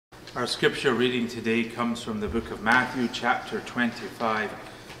Our scripture reading today comes from the book of Matthew, chapter 25,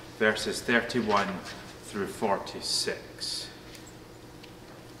 verses 31 through 46.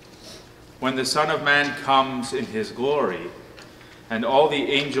 When the Son of Man comes in his glory, and all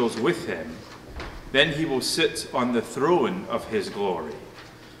the angels with him, then he will sit on the throne of his glory.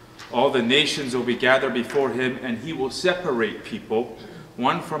 All the nations will be gathered before him, and he will separate people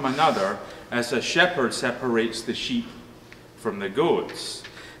one from another, as a shepherd separates the sheep from the goats.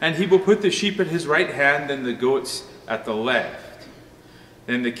 And he will put the sheep at his right hand and the goats at the left.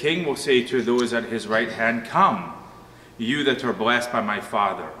 Then the king will say to those at his right hand, "Come, you that are blessed by my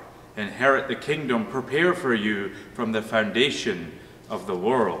Father, inherit the kingdom prepared for you from the foundation of the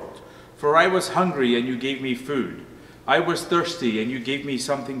world. For I was hungry, and you gave me food. I was thirsty, and you gave me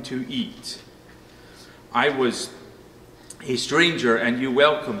something to eat. I was a stranger, and you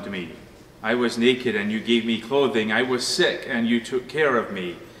welcomed me. I was naked, and you gave me clothing. I was sick, and you took care of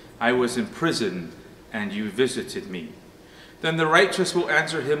me. I was in prison, and you visited me." Then the righteous will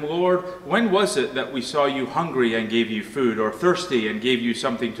answer him, "Lord, when was it that we saw you hungry and gave you food, or thirsty and gave you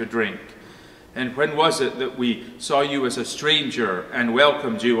something to drink? And when was it that we saw you as a stranger and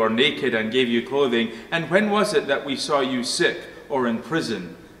welcomed you, or naked and gave you clothing? And when was it that we saw you sick or in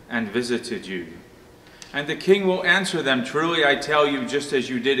prison and visited you?" And the king will answer them, "Truly I tell you, just as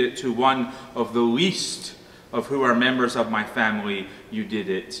you did it to one of the least of who are members of my family, you did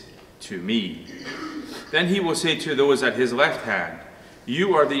it to me." Then he will say to those at his left hand,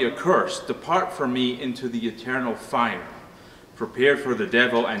 "You are the accursed, depart from me into the eternal fire, prepared for the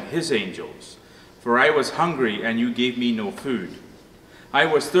devil and his angels. For I was hungry, and you gave me no food. I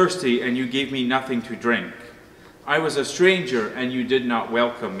was thirsty, and you gave me nothing to drink. I was a stranger, and you did not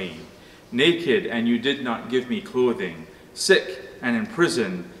welcome me. Naked, and you did not give me clothing. Sick and in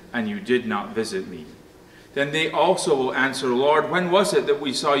prison, and you did not visit me." Then they also will answer, "Lord, when was it that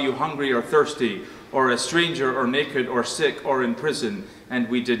we saw you hungry or thirsty, or a stranger or naked or sick or in prison, and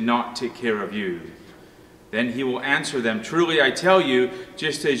we did not take care of you?" Then he will answer them, "Truly I tell you,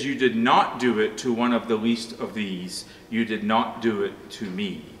 just as you did not do it to one of the least of these, you did not do it to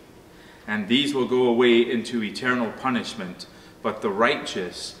me." And these will go away into eternal punishment, but the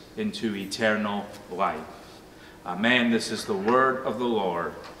righteous into eternal life. Amen. This is the word of the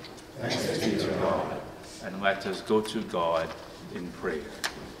Lord. Thanks be to God. And let us go to God in prayer.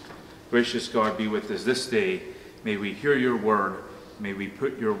 Gracious God, be with us this day. May we hear your word. May we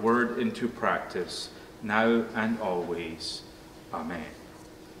put your word into practice, now and always. Amen.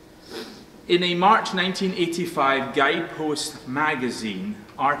 In a March 1985 Guidepost magazine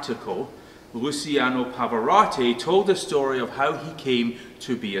article, Luciano Pavarotti told the story of how he came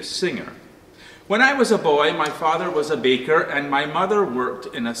to be a singer. "When I was a boy, my father was a baker and my mother worked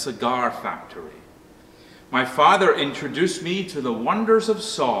in a cigar factory. My father introduced me to the wonders of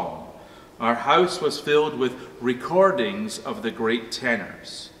song. Our house was filled with recordings of the great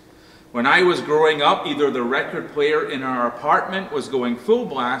tenors. When I was growing up, either the record player in our apartment was going full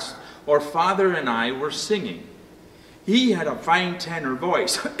blast, or father and I were singing. He had a fine tenor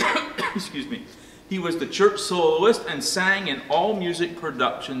voice." Excuse me. "He was the church soloist and sang in all music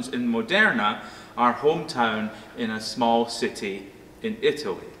productions in Modena, our hometown in a small city in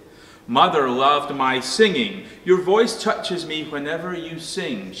Italy. Mother loved my singing. Your voice touches me whenever you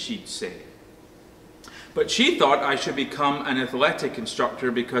sing," she'd say. But she thought I should become an athletic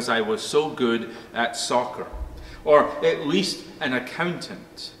instructor because I was so good at soccer, or at least an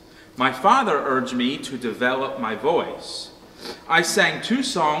accountant. My father urged me to develop my voice. I sang 2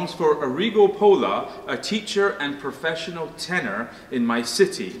 songs for Arrigo Pola, a teacher and professional tenor in my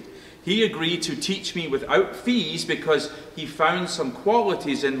city. He agreed to teach me without fees because he found some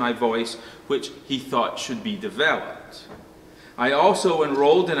qualities in my voice which he thought should be developed. I also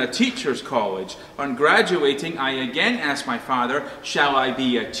enrolled in a teacher's college. On graduating, I again asked my father, "Shall I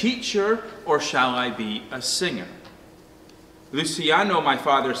be a teacher or shall I be a singer?" "Luciano," my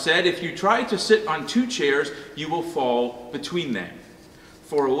father said, "if you try to sit on 2 chairs, you will fall between them.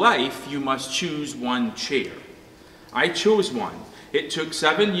 For life, you must choose one chair." I chose one. It took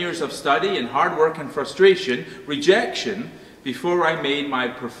 7 years of study and hard work and frustration, rejection, before I made my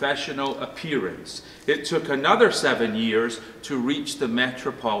professional appearance. It took another 7 years to reach the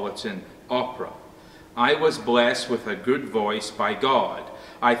Metropolitan Opera. I was blessed with a good voice by God.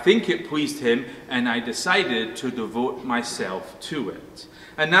 I think it pleased him, and I decided to devote myself to it.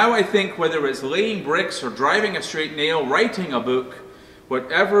 And now I think whether it's laying bricks or driving a straight nail, writing a book,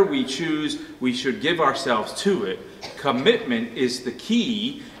 whatever we choose, we should give ourselves to it. Commitment is the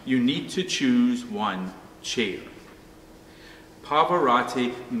key. You need to choose one chair.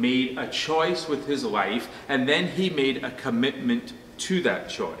 Pavarotti made a choice with his life, and then he made a commitment to that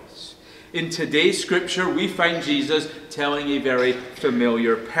choice. In today's scripture, we find Jesus telling a very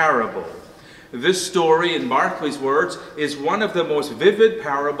familiar parable. This story, in Barclay's words, is one of the most vivid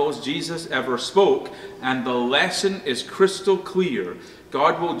parables Jesus ever spoke, and the lesson is crystal clear.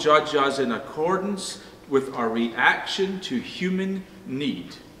 God will judge us in accordance with our reaction to human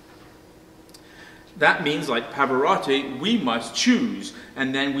need. That means, like Pavarotti, we must choose,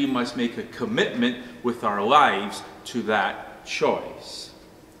 and then we must make a commitment with our lives to that choice.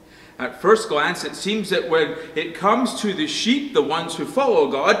 At first glance, it seems that when it comes to the sheep, the ones who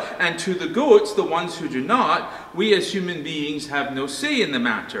follow God, and to the goats, the ones who do not, we as human beings have no say in the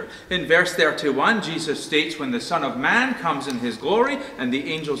matter. In verse 31, Jesus states, when the Son of Man comes in his glory and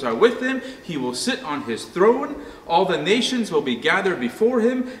the angels are with him, he will sit on his throne. All the nations will be gathered before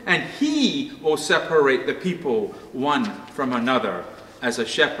him, and he will separate the people one from another, as a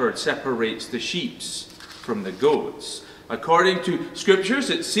shepherd separates the sheep from the goats. According to scriptures,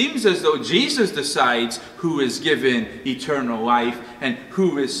 it seems as though Jesus decides who is given eternal life and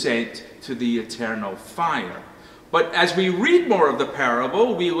who is sent to the eternal fire. But as we read more of the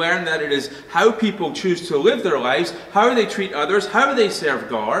parable, we learn that it is how people choose to live their lives, how they treat others, how they serve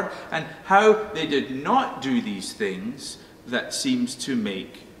God, and how they did not do these things that seems to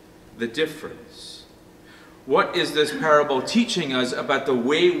make the difference. What is this parable teaching us about the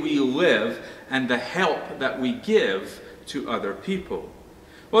way we live and the help that we give to other people?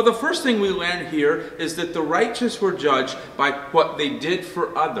 Well, the first thing we learn here is that the righteous were judged by what they did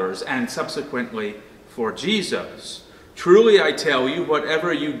for others and subsequently for Jesus. Truly, I tell you,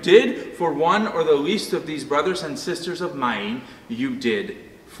 whatever you did for one or the least of these brothers and sisters of mine, you did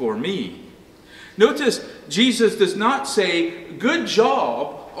for me. Notice, Jesus does not say, good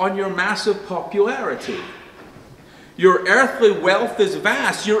job on your massive popularity. Your earthly wealth is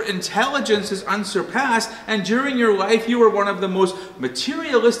vast, your intelligence is unsurpassed, and during your life you are one of the most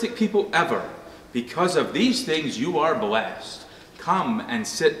materialistic people ever. Because of these things you are blessed. Come and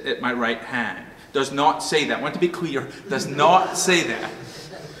sit at my right hand. Does not say that. I want to be clear. Does not say that.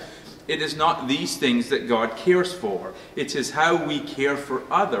 It is not these things that God cares for. It is how we care for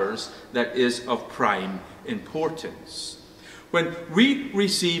others that is of prime importance. When we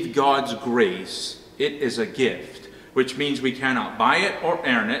receive God's grace, it is a gift, which means we cannot buy it or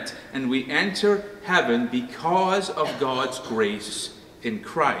earn it, and we enter heaven because of God's grace in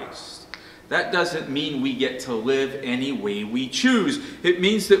Christ. That doesn't mean we get to live any way we choose. It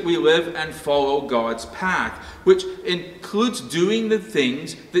means that we live and follow God's path, which includes doing the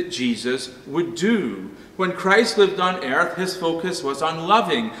things that Jesus would do. When Christ lived on earth, his focus was on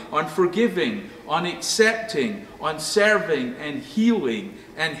loving, on forgiving, on accepting, on serving and healing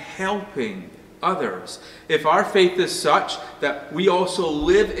and helping others. If our faith is such that we also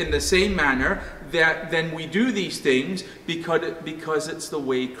live in the same manner, then we do these things because it's the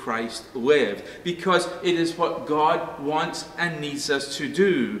way Christ lived. Because it is what God wants and needs us to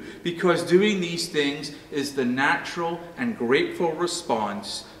do. Because doing these things is the natural and grateful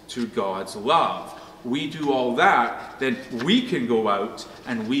response to God's love. We do all that, then we can go out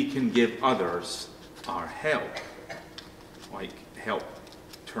and we can give others our help. Like help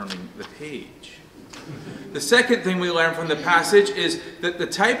turning the page. The second thing we learn from the passage is that the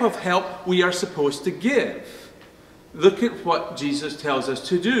type of help we are supposed to give. Look at what Jesus tells us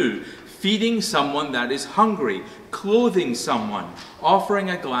to do. Feeding someone that is hungry, clothing someone, offering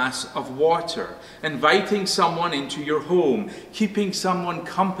a glass of water, inviting someone into your home, keeping someone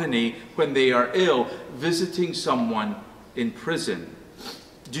company when they are ill, visiting someone in prison.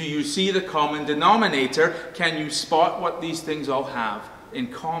 Do you see the common denominator? Can you spot what these things all have in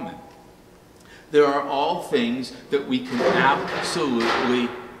common? There are all things that we can absolutely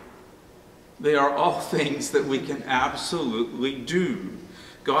do.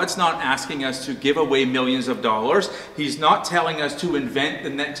 God's not asking us to give away millions of dollars. He's not telling us to invent the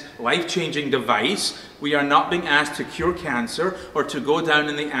next life-changing device. We are not being asked to cure cancer or to go down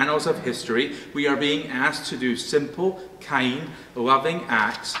in the annals of history. We are being asked to do simple, kind, loving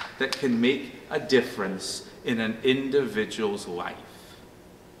acts that can make a difference in an individual's life.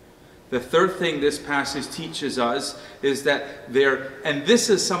 The third thing this passage teaches us is that and this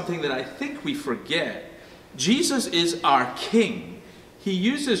is something that I think we forget, Jesus is our King. He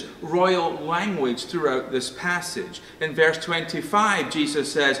uses royal language throughout this passage. In verse 25, Jesus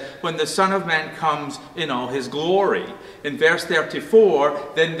says, when the Son of Man comes in all his glory. In verse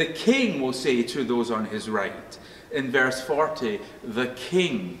 34, then the King will say to those on his right. In verse 40, the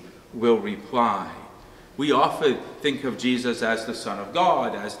King will reply. We often think of Jesus as the Son of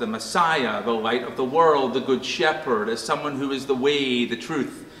God, as the Messiah, the light of the world, the Good Shepherd, as someone who is the way, the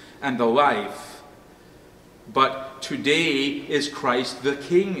truth, and the life. But But today is Christ the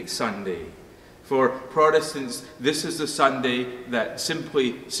King Sunday. For Protestants, this is the Sunday that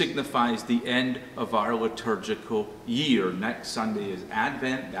simply signifies the end of our liturgical year. Next Sunday is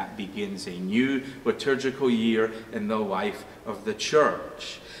Advent. That begins a new liturgical year in the life of the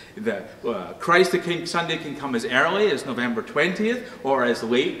Church. The Christ the King Sunday can come as early as November 20th or as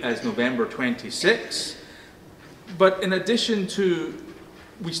late as November 26th. But in addition to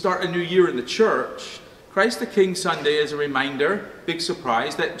we start a new year in the Church, Christ the King Sunday is a reminder, big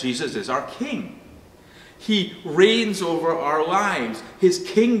surprise, that Jesus is our King. He reigns over our lives. His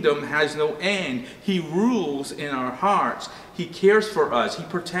kingdom has no end. He rules in our hearts. He cares for us. He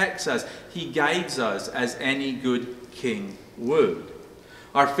protects us. He guides us as any good king would.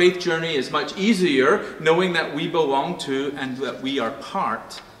 Our faith journey is much easier knowing that we belong to and that we are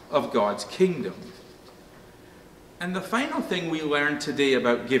part of God's kingdom. And the final thing we learned today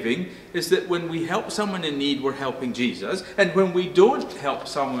about giving is that when we help someone in need, we're helping Jesus. And when we don't help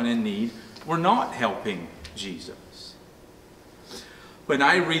someone in need, we're not helping Jesus. When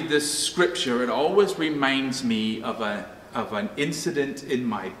I read this scripture, it always reminds me of an incident in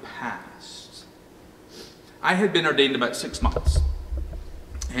my past. I had been ordained about 6 months.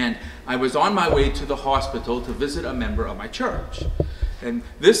 And I was on my way to the hospital to visit a member of my church. And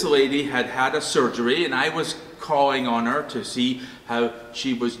this lady had had a surgery, and I was calling on her to see how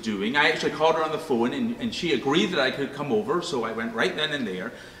she was doing. I actually called her on the phone, and she agreed that I could come over, so I went right then and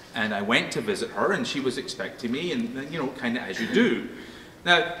there, and I went to visit her, and she was expecting me, and, you know, kind of as you do.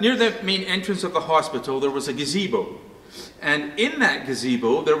 Now, near the main entrance of the hospital, there was a gazebo, and in that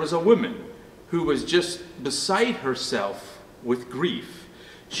gazebo, there was a woman who was just beside herself with grief.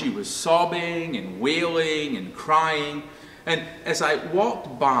 She was sobbing and wailing and crying. And as I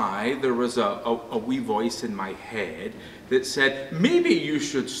walked by, there was a wee voice in my head that said, maybe you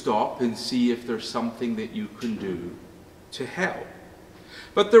should stop and see if there's something that you can do to help.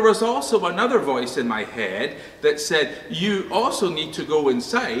 But there was also another voice in my head that said, you also need to go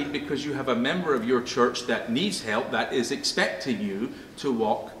inside because you have a member of your church that needs help, that is expecting you to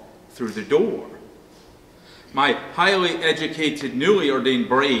walk through the door. My highly educated, newly ordained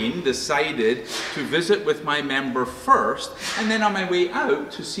brain decided to visit with my member first, and then on my way out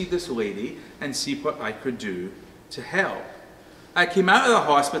to see this lady and see what I could do to help. I came out of the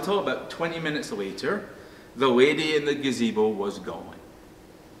hospital about 20 minutes later. The lady in the gazebo was gone.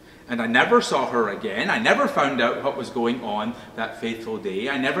 And I never saw her again. I never found out what was going on that fateful day.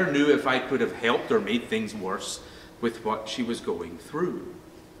 I never knew if I could have helped or made things worse with what she was going through.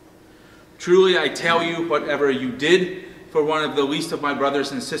 Truly, I tell you, whatever you did for one of the least of my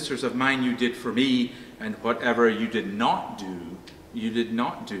brothers and sisters of mine, you did for me, and whatever you did not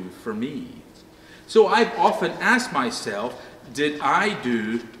do for me. So I've often asked myself, did I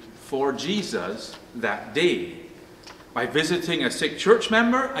do for Jesus that day? By visiting a sick church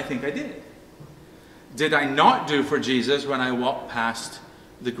member, I think I did. Did I not do for Jesus when I walked past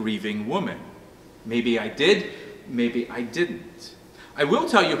the grieving woman? Maybe I did, maybe I didn't. I will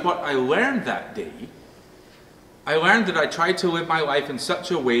tell you what I learned that day. I learned that I try to live my life in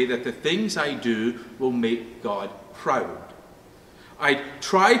such a way that the things I do will make God proud. I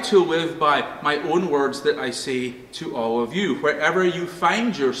try to live by my own words that I say to all of you. Wherever you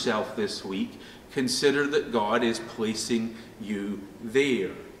find yourself this week, consider that God is placing you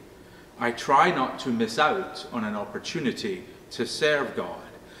there. I try not to miss out on an opportunity to serve God.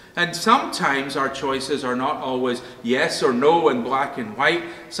 And sometimes our choices are not always yes or no and black and white.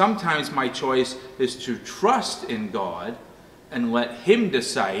 Sometimes my choice is to trust in God and let Him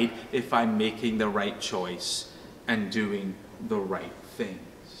decide if I'm making the right choice and doing the right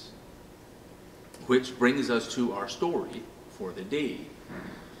things. Which brings us to our story for the day.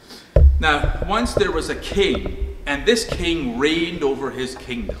 Now, once there was a king, and this king reigned over his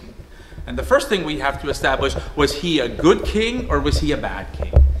kingdom. And the first thing we have to establish, was he a good king or was he a bad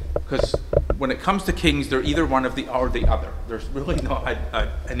king? Because when it comes to kings, they're either one of the or the other. There's really not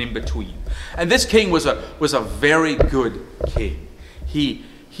an in-between. And this king was a very good king. He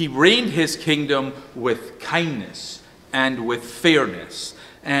reigned his kingdom with kindness and with fairness.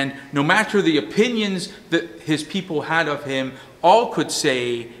 And no matter the opinions that his people had of him, all could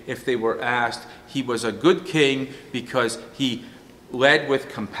say, if they were asked, he was a good king because he led with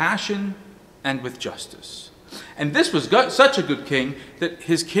compassion and with justice. And this was such a good king that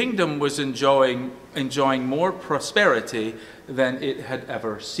his kingdom was enjoying more prosperity than it had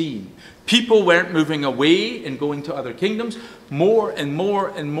ever seen. People weren't moving away and going to other kingdoms. More and more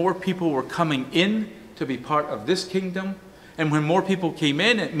and more people were coming in to be part of this kingdom. And when more people came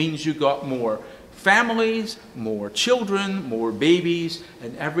in, it means you got more families, more children, more babies,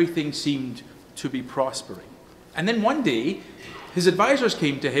 and everything seemed to be prospering. And then one day, his advisors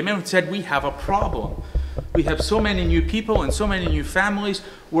came to him and said, we have a problem. We have so many new people and so many new families.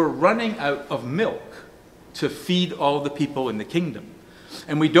 We're running out of milk to feed all the people in the kingdom.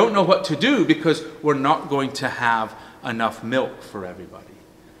 And we don't know what to do because we're not going to have enough milk for everybody.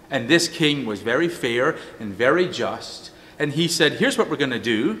 And this king was very fair and very just. And he said, here's what we're going to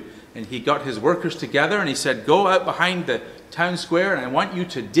do. And he got his workers together and he said, go out behind the town square and I want you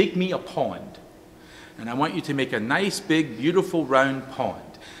to dig me a pond. And I want you to make a nice, big, beautiful, round pond.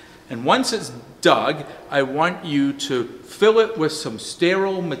 And once it's dug, I want you to fill it with some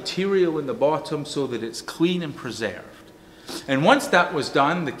sterile material in the bottom so that it's clean and preserved. And once that was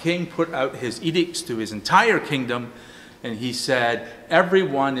done, the king put out his edicts to his entire kingdom, and he said,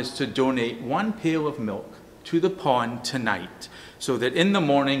 everyone is to donate 1 pail of milk to the pond tonight, so that in the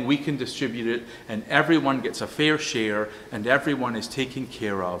morning we can distribute it, and everyone gets a fair share, and everyone is taken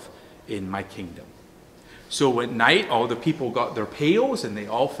care of in my kingdom. So at night, all the people got their pails, and they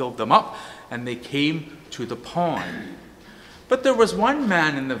all filled them up, and they came to the pond. But there was one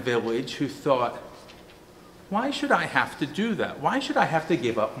man in the village who thought, why should I have to do that? Why should I have to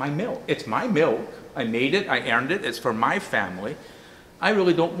give up my milk? It's my milk. I made it. I earned it. It's for my family. I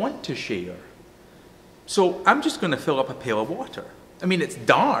really don't want to share. So I'm just going to fill up a pail of water. I mean, it's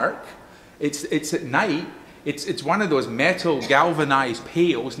dark. It's at night. It's one of those metal galvanized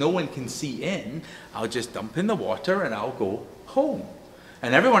pails no one can see in. I'll just dump in the water and I'll go home.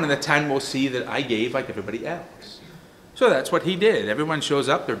 And everyone in the town will see that I gave like everybody else. So that's what he did. Everyone shows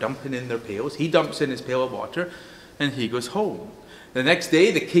up, they're dumping in their pails. He dumps in his pail of water and he goes home. The next day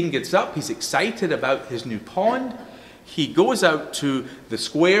the king gets up, he's excited about his new pond. He goes out to the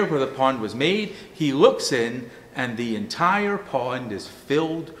square where the pond was made. He looks in and the entire pond is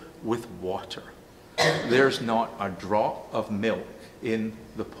filled with water. There's not a drop of milk in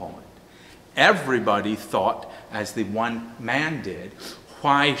the pond. Everybody thought, as the one man did,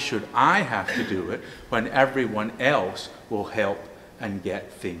 why should I have to do it when everyone else will help and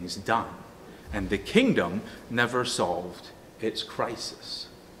get things done? And the kingdom never solved its crisis.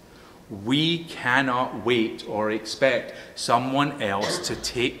 We cannot wait or expect someone else to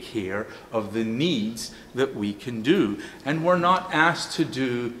take care of the needs that we can do. And we're not asked to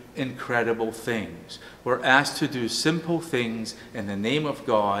do incredible things. We're asked to do simple things in the name of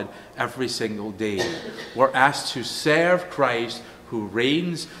God every single day. We're asked to serve Christ who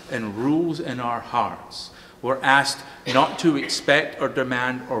reigns and rules in our hearts. We're asked not to expect or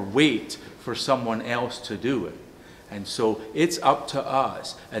demand or wait for someone else to do it. And so it's up to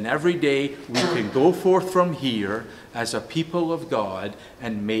us. And every day we can go forth from here as a people of God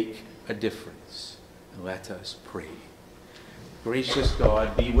and make a difference. And let us pray. Gracious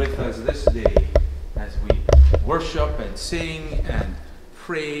God, be with us this day as we worship and sing and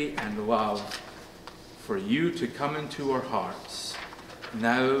pray and love for you to come into our hearts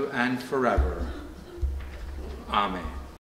now and forever. Amen.